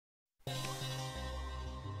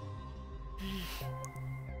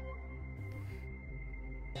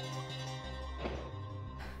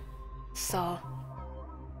So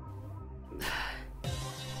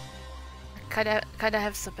kinda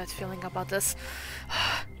have some bad feeling about this.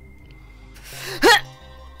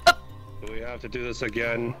 Do we have to do this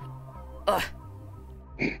again?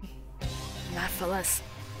 Mephiles.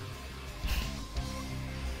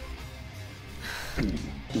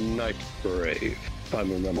 Night Brave, if I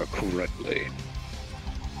remember correctly.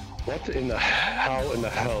 What in the how in the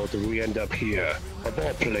hell did we end up here? Of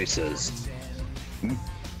all places.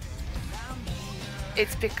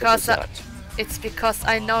 It's because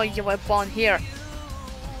I know you were born here.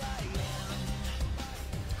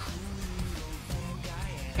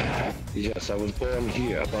 Yes, I was born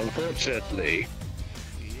here, but unfortunately,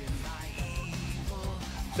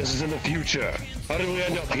 this is in the future. How did we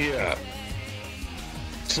end up here?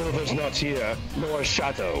 Silver's not here, nor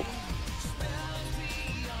Shadow.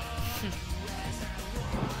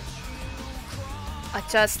 I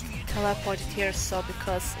just teleported here, so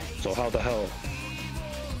because... So how the hell?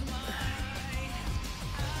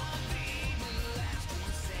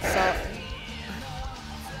 So...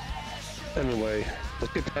 Anyway,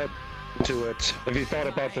 let's get back to it. Have you thought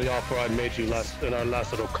about the offer I made you in our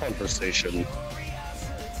last little conversation?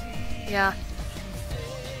 Yeah.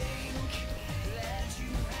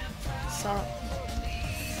 So...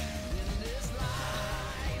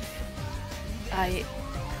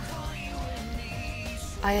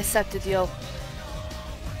 I accept the deal.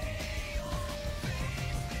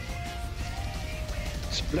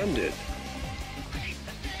 Splendid.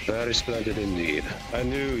 Very splendid indeed. I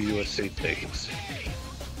knew you would see things.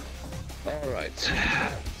 Alright.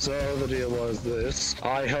 So the deal was this.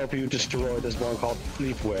 I help you destroy this one called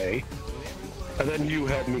Fleetway. And then you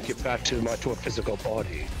help me get back to a physical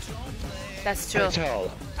body. That's true.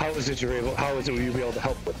 How is it you'll be able to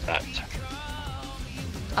help with that?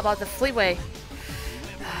 About the Fleetway.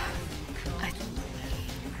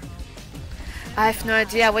 I have no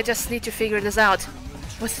idea. We just need to figure this out.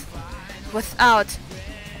 Without,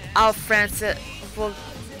 our friends will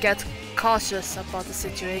get cautious about the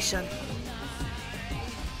situation.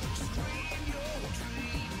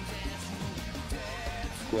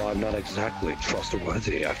 Well, I'm not exactly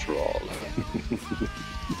trustworthy after all.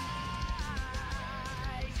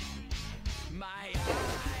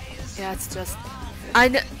 Yeah, it's just...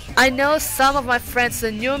 I know some of my friends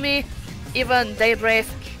that knew me, even they brave,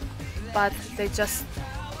 but they just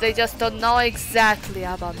don't know exactly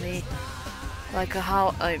about me, like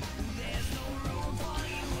how I'm.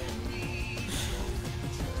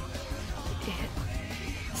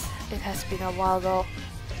 It has been a while though.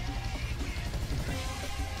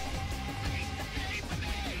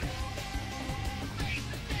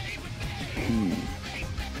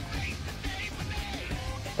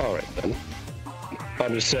 All right then.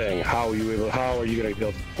 I'm just saying, how are you going to be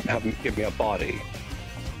able to give me a body?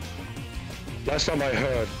 Last time I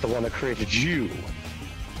heard, the one that created you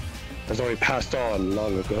has already passed on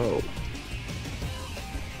long ago.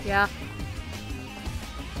 Yeah.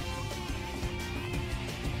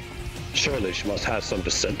 Surely she must have some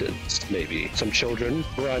descendants, maybe some children,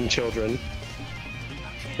 grandchildren,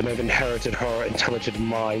 that may have inherited her intelligent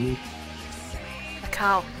mind. Like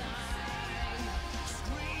how?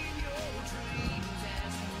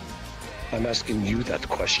 I'm asking you that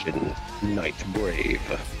question, Night Brave.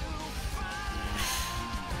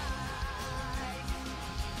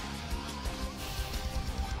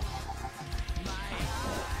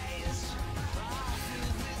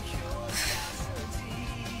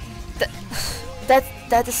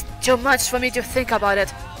 That is too much for me to think about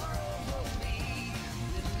it.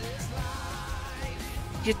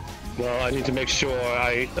 Well, I need to make sure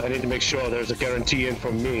there's a guarantee in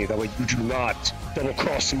from me, that way you do not double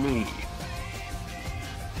cross me.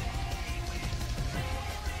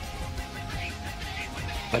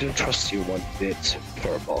 I don't trust you one bit,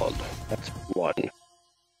 Furball. That's one.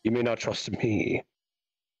 You may not trust me.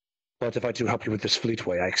 But if I do help you with this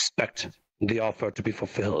Fleetway, I expect the offer to be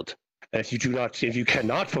fulfilled. And if you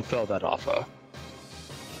cannot fulfill that offer,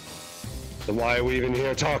 then why are we even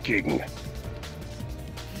here talking?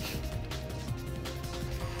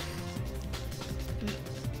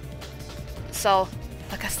 So,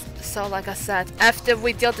 like I said, after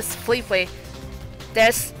we deal this Fleetway,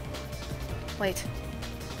 there's... Wait.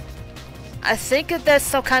 I think there's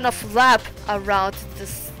some kind of lab around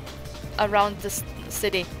this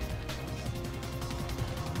city.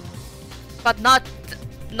 But not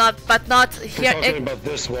here. We're talking about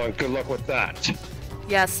this one. Good luck with that.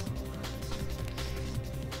 Yes.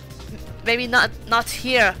 Maybe not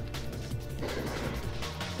here.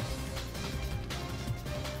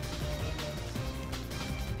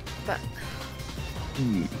 But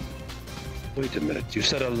Wait a minute, you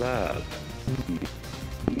said a lab.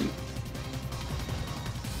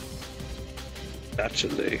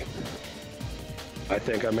 Actually, I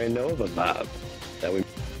think I may know of a lab that we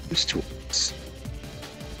used to us.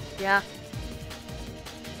 Yeah.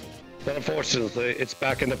 But unfortunately, it's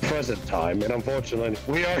back in the present time, and unfortunately,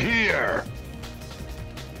 we are here!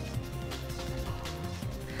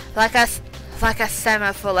 Like I said,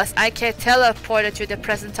 Mephiles, I can teleport it to the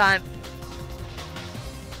present time.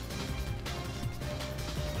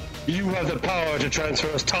 You have the power to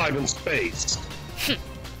transverse time and space.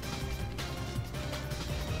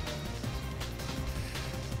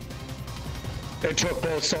 It took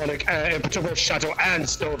both Sonic and it took both Shadow and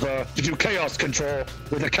Silver to do Chaos Control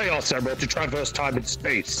with a Chaos Emerald to traverse time and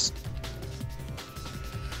space.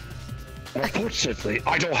 Unfortunately,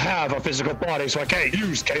 I don't have a physical body, so I can't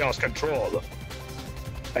use Chaos Control.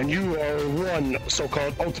 And you are one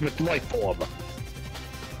so-called ultimate life form.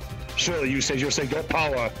 Surely you said your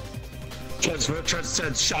power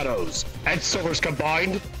transcends shadows and Silver's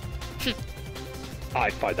combined? I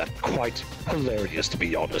find that quite hilarious, to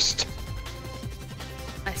be honest.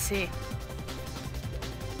 I see.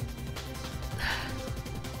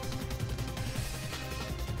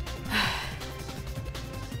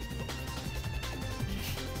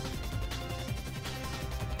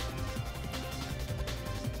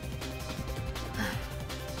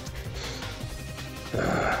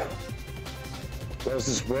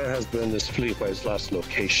 Where has been this Fleetway's last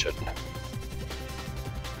location?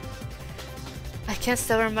 I can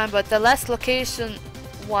still remember. The last location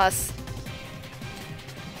was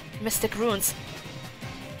Mystic Ruins.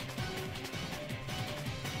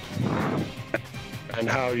 And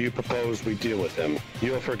how you propose we deal with him?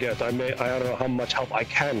 You'll forget, I don't know how much help I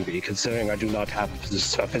can be, considering I do not have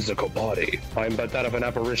a physical body. I'm but that of an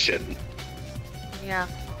apparition. Yeah.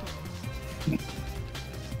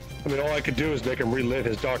 I mean, all I could do is make him relive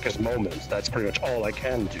his darkest moments. That's pretty much all I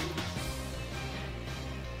can do.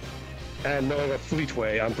 And knowing a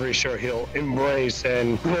Fleetway, I'm pretty sure he'll embrace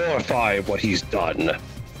and glorify what he's done.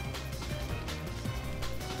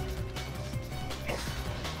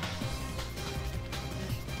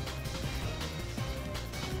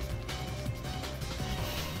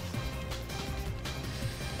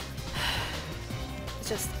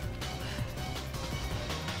 Just...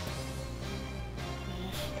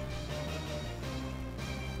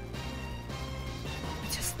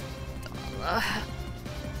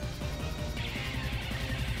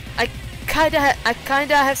 I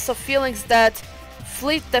kinda have some feelings that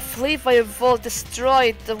the Fleetway will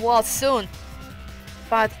destroy the world soon,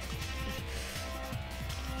 but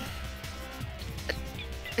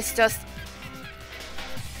it's just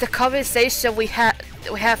the conversation we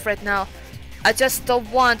have right now. I just don't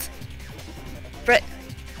want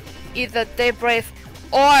either they Brave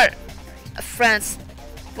or friends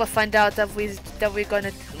will find out that we're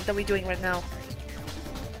doing right now.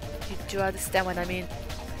 You do understand what I mean?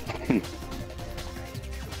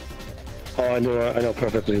 Oh, I know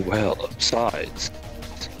perfectly well. Besides,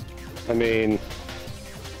 I mean,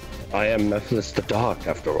 I am Mephiles the Dark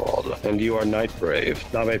after all, and you are Night Brave.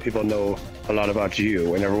 Not many people know a lot about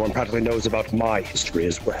you, and everyone practically knows about my history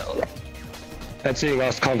as well. And seeing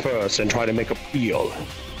us converse and try to make a deal,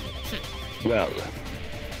 well,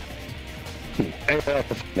 anyone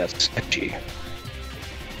else that's sketchy.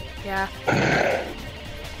 Yeah.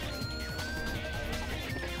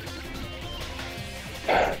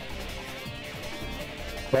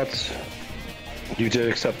 But you did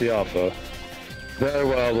accept the offer. Very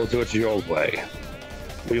well, we'll do it your way.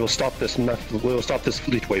 We will stop this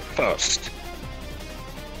Fleetway first.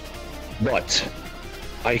 But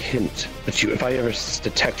I hint that if I ever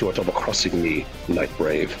detect you are double-crossing me, Night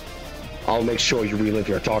Brave, I'll make sure you relive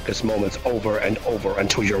your darkest moments over and over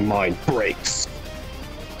until your mind breaks.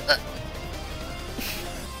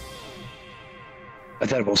 And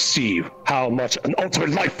then we'll see how much an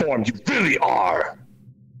ultimate life form you really are.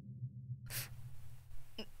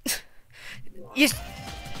 You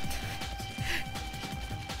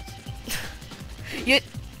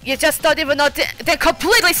just don't even know the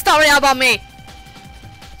completely story about me.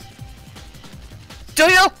 Do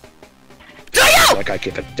you? Do you? Like I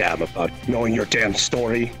give a damn about knowing your damn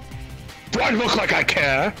story? Do I look like I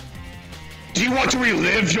care? Do you want to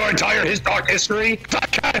relive your entire dark history? I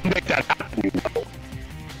can't make that happen, you know.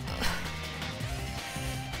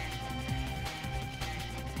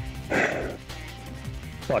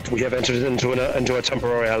 But we have entered into a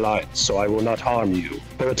temporary alliance, so I will not harm you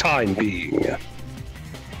for the time being.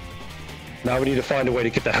 Now we need to find a way to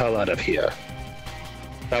get the hell out of here.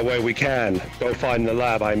 That way we can go find the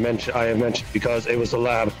lab I have mentioned because it was the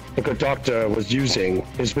lab the good doctor was using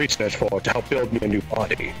his research for to help build me a new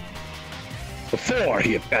body. Before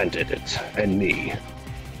he abandoned it and me.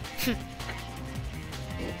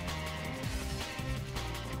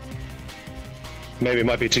 Maybe it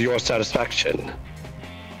might be to your satisfaction.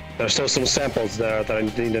 There's still some samples there that I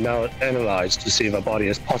need to now analyze to see if a body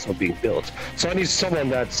is possibly being built. So I need someone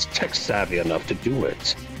that's tech savvy enough to do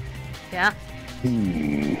it. Yeah?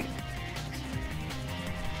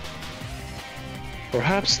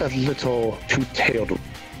 Perhaps that little two-tailed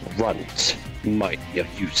runt might be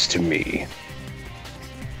of use to me.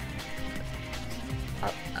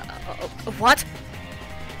 What?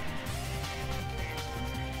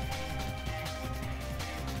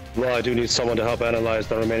 Well, I do need someone to help analyze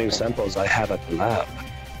the remaining samples I have at the lab.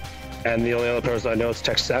 And the only other person I know is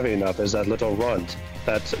tech savvy enough is that little runt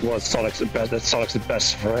that was Sonic's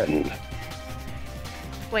best friend.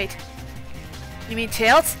 Wait. You mean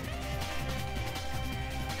Tails?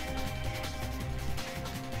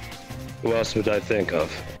 Who else would I think of?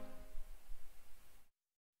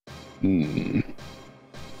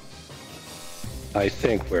 I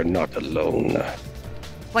think we're not alone.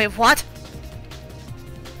 Wait, what?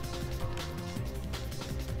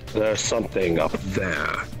 There's something up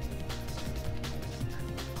there.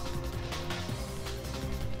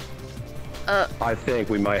 I think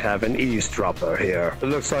we might have an eavesdropper here. It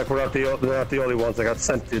looks like we're not the only ones that got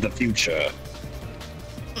sent to the future.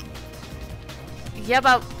 Yeah,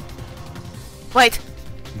 but... Wait.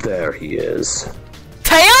 There he is.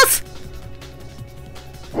 Tails?!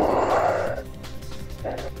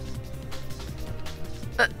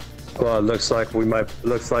 Well, it looks like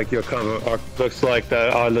that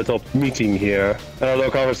our little meeting here, and our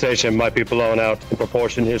little conversation might be blown out in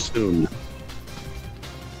proportion here soon.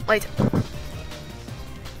 Wait.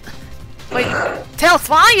 Wait, Tails,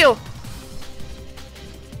 where are you?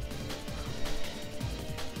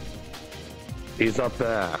 He's up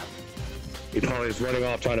there. He probably is running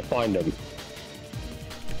off trying to find him.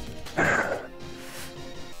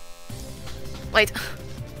 Wait.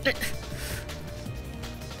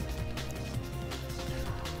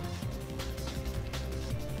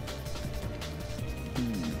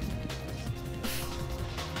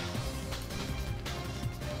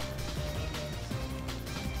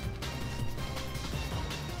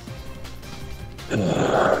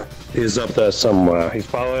 He's up there somewhere. He's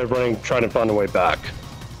probably running, trying to find a way back.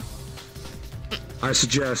 I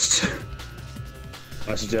suggest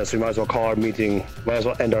we might as well call our meeting, might as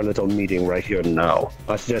well end our little meeting right here and now.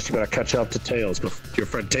 I suggest you better catch up to Tails, your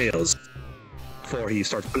friend Tails, before he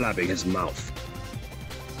starts blabbing his mouth.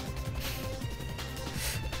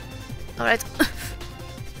 Alright.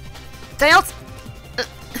 Tails!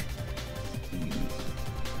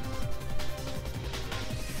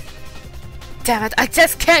 Damn it, I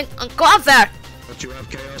just can't go up there! Don't you have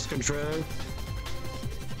chaos control?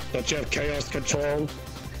 Don't you have chaos control?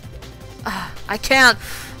 I can't.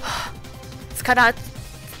 It's kinda...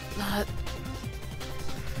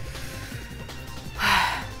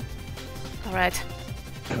 Alright.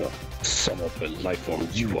 Some open life form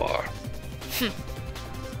you are.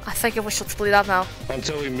 I think we should split up now.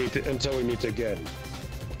 Until we meet again.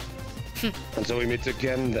 Until we meet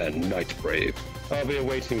again then, Night Brave. I'll be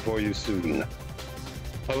waiting for you soon.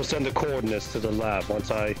 I will send the coordinates to the lab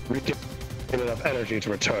once I regain enough energy to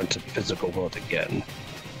return to the physical world again.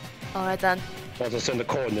 Alright then. Once I send the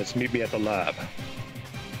coordinates, meet me at the lab.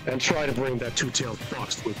 And try to bring that two-tailed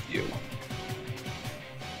fox with you.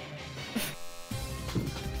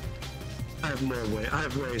 I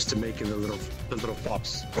have ways to make the little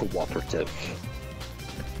fox cooperative.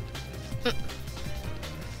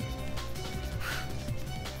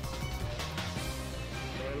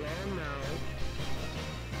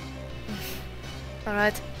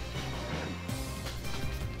 Alright.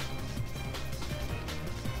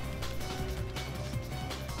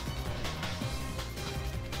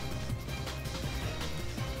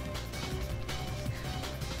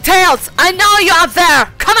 Tails! I know you're up there!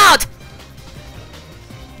 Come out!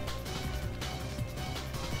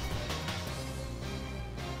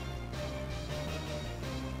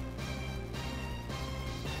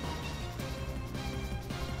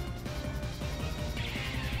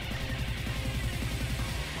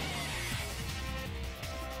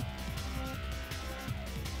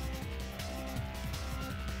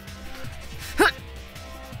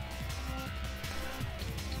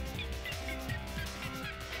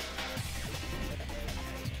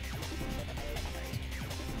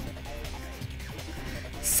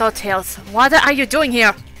 So, Tails, what are you doing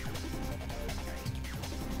here?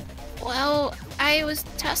 Well, I was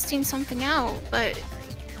testing something out, but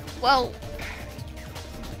Well,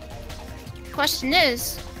 the question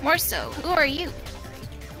is, more so, who are you?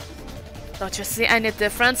 Don't you see any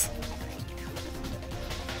difference?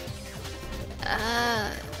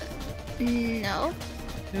 No.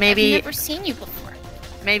 Maybe... I've never seen you before.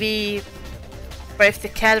 Maybe... Brave the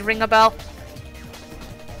Cat ring a bell?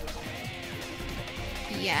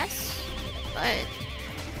 Yes, but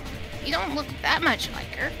you don't look that much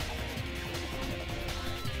like her.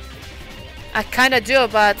 I kinda do,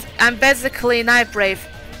 but I'm basically Night Brave.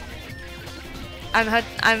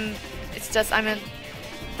 It's just, I'm in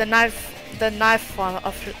the knife form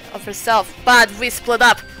of herself, but we split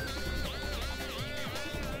up.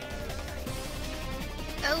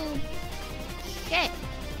 Oh, shit.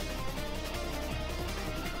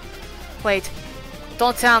 Wait,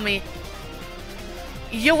 don't tell me.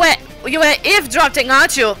 You were eavesdropping,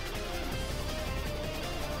 aren't you?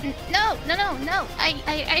 No.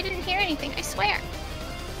 I didn't hear anything, I swear.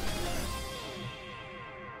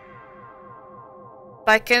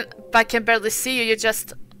 I can barely see you.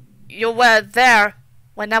 You were there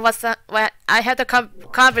when I had a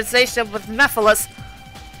conversation with Mephiles.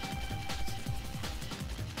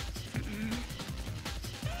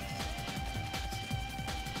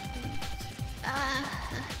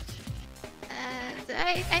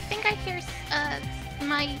 I think I hear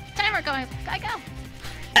my timer going. I go.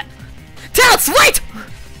 Tails, wait!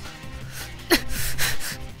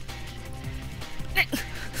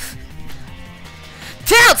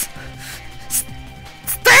 Tails!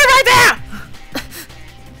 Stay right there!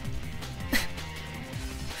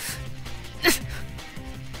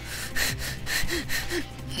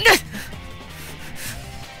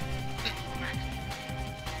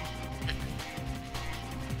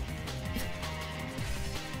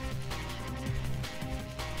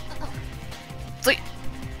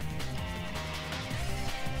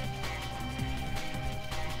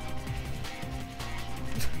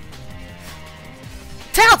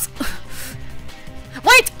 Tails!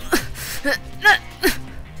 Wait!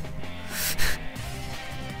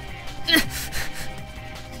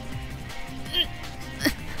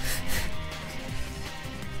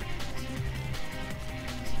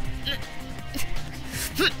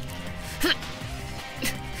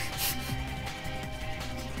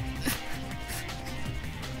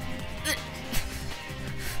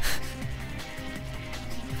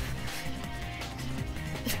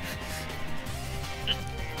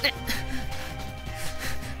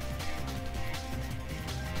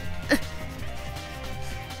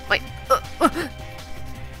 Wait.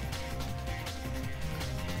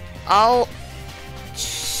 Oh,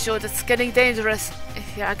 shoot, it's getting dangerous.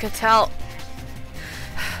 Yeah, I can tell.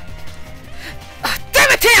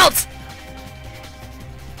 Damn it, Tails!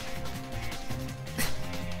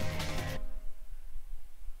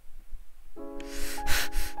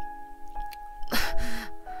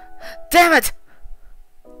 Damn it!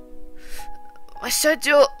 What should I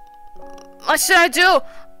do? What should I do?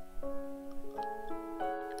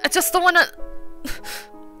 I just don't wanna...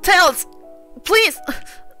 Tails! Please!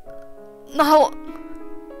 No!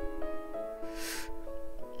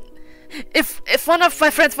 If one of my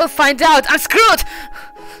friends will find out, I'm screwed!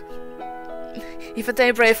 Even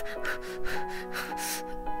Daybreak.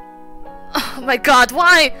 Oh my god,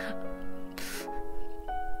 why?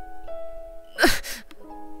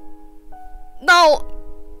 No!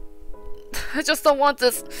 I just don't want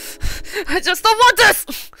this. I just don't want this!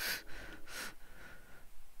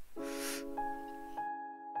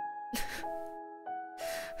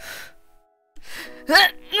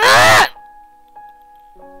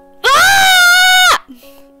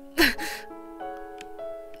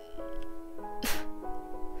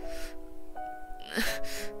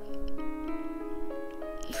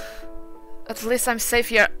 At least I'm safe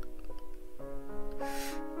here.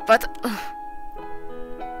 But...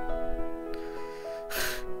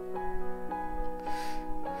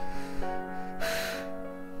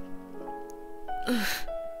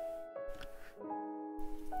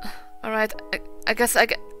 Alright, I guess I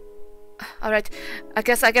get... Alright, I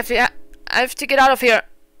guess I have to get out of here.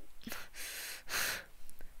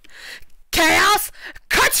 Chaos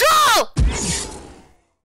Control!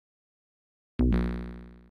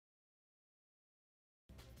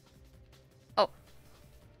 Oh.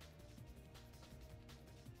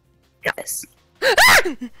 Yes.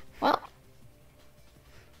 Well.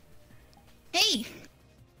 Hey!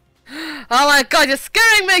 Oh my god, you're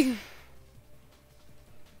scaring me!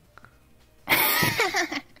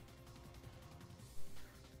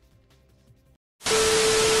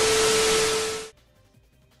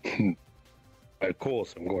 Of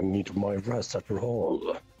course, I'm going to need my rest after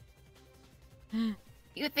all.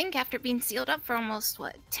 You would think after being sealed up for almost,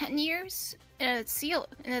 what, 10 years? In a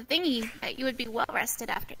thingy, that you would be well rested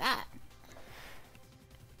after that.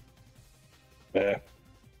 Yeah.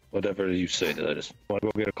 Whatever you say, that is. Want to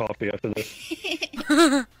go get a coffee after this?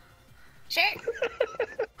 Sure.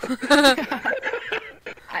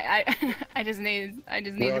 I just need We're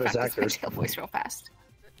to all practice my actors. tail voice real fast.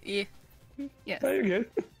 Yeah. Yes. Oh, you're good.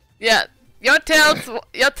 Yeah. Your tail's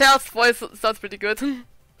voice sounds pretty good. Thanks.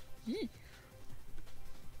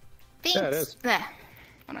 Yeah, it is. There.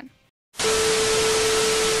 Hold on.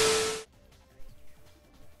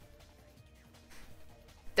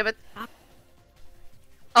 Damn it.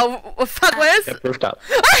 Oh, fuck, where is Yep, rooftop.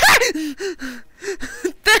 Damn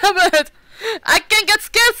it! I can't get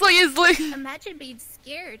scared so easily! Imagine being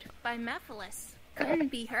scared by Mephiles. Couldn't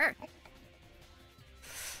be her.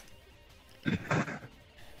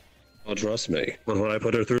 Well, trust me. But when I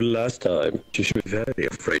put her through last time, she should be very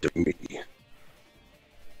afraid of me.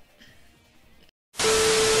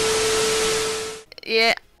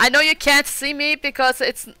 Yeah, I know you can't see me because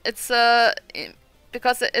it's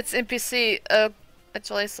NPC,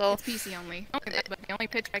 actually, so... It's PC only. But the only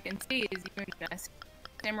picture I can see is you and a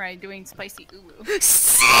samurai doing spicy ulu.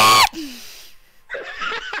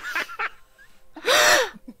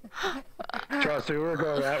 Trust me, we're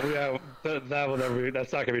going that. We have that will never be.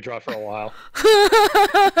 That's not gonna be dropped for a while.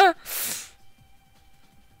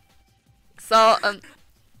 So,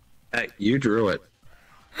 Hey, you drew it.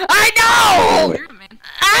 I know! You're a man.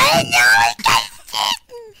 I know!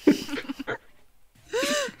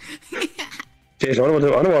 Jeez, I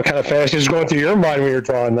wonder what kind of fantasy is going through your mind when you're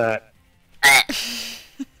drawing that.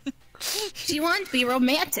 She wanted to be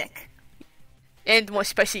romantic. And more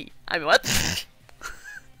spicy. I mean, what?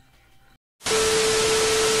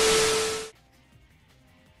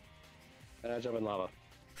 And I jump in lava.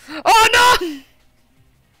 Oh no!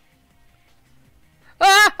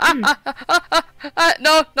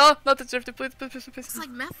 No, not the drifter, please. It's like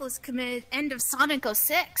Mephiles committed end of Sonic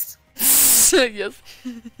 06. Yes.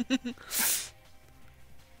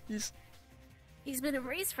 Yes. He's been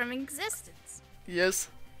erased from existence. Yes.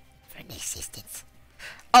 From existence.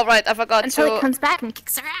 Alright, I forgot Until to he comes back and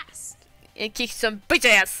kicks her ass. and kick some bitch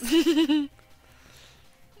ass.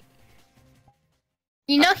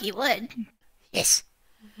 You know he would. Yes.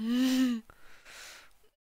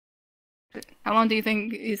 How long do you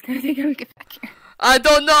think he's gonna take to get back here? I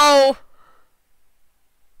don't know.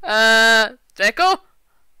 Draco?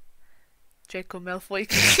 Draco Malfoy.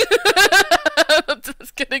 I'm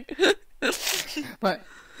just kidding. What?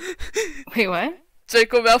 Wait, what?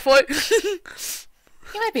 Draco Malfoy.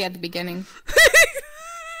 He might be at the beginning.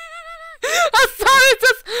 I'm sorry,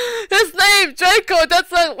 just his name, Draco.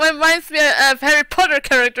 That's what reminds me of Harry Potter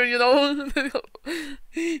character, you know.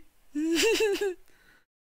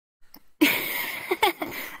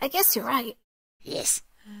 I guess you're right. Yes.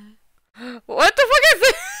 What the fuck is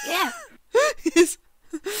it? Yeah. Yes.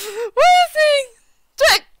 What is he?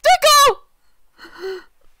 Draco!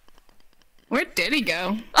 Where did he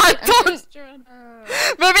go? I don't.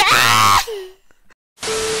 Maybe. Ah!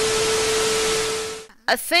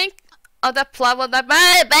 I think on the plot would that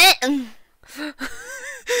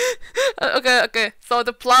okay. So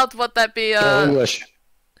the plot would that be English.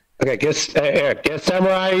 Okay, get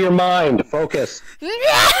samurai out of your mind. Focus. Sorry.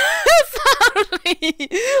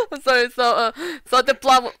 I'm sorry. So the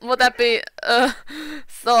plot would that be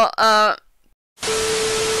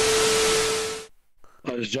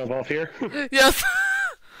I'll just jump off here. yes.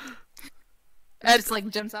 And just like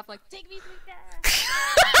jumps off like, take me through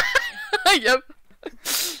that. Yep.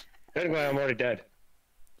 Anyway, I'm already dead.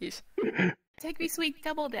 Yes. Take me sweet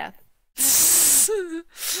double death.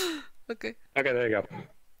 Okay. Okay, there you go.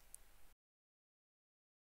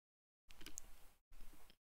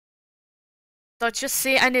 Don't you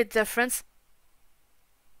see any difference?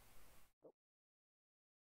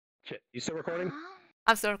 Shit, you still recording?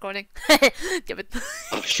 I'm still recording. Damn it.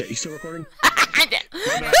 Oh shit, you still recording? I did.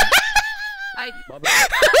 I. My bad.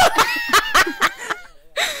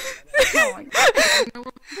 Oh my God.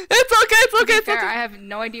 It's okay. Fair, I have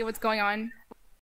no idea what's going on.